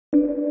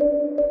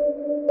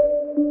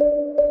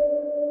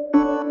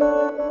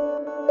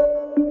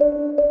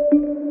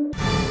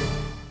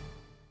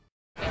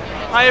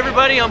Hi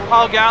everybody, I'm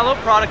Paul Gallo,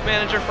 Product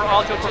Manager for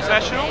Alto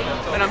Professional,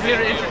 and I'm here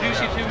to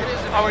introduce you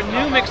to our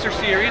new mixer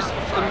series,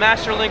 the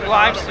Masterlink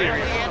Live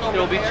series.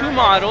 There will be two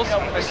models,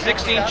 a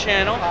 16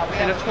 channel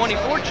and a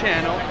 24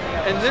 channel,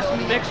 and this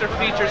mixer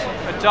features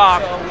a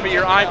dock for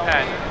your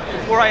iPad.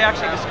 Before I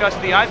actually discuss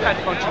the iPad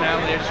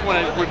functionality, I just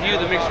want to review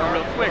the mixer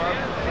real quick.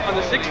 On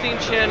the 16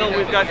 channel,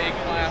 we've got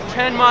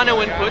 10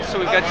 mono inputs, so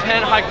we've got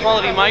 10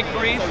 high-quality mic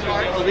reads,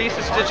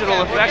 Alesis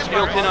digital effects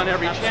built in on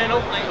every channel,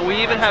 and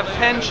we even have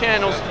 10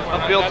 channels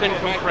of built-in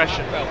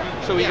compression.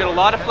 So we get a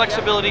lot of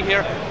flexibility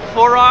here.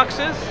 4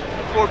 auxes,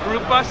 4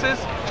 group buses,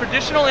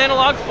 traditional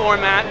analog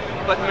format,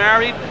 but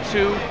married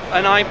to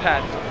an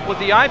iPad. What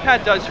the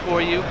iPad does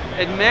for you,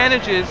 it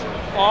manages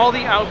all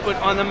the output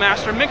on the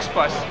master mix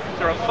bus.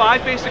 There are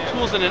 5 basic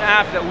tools in an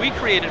app that we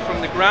created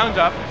from the ground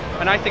up,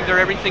 and I think they're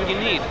everything you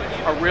need.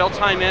 A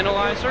real-time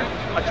analyzer,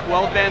 a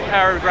 12-band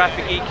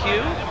paragraphic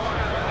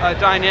EQ,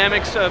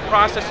 dynamics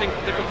processing.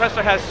 The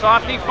compressor has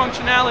softening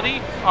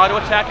functionality, auto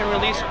attack and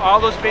release,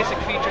 all those basic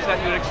features that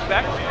you would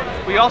expect.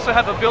 We also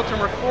have a built-in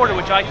recorder,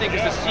 which I think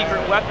is the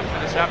secret weapon for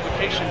this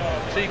application.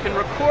 So you can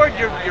record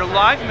your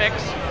live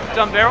mix,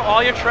 dump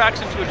all your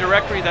tracks into a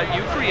directory that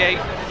you create.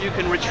 You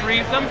can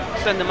retrieve them,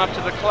 send them up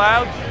to the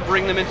cloud,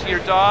 bring them into your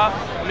DAW,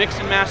 mix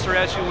and master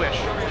as you wish.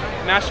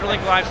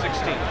 Masterlink Live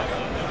 16.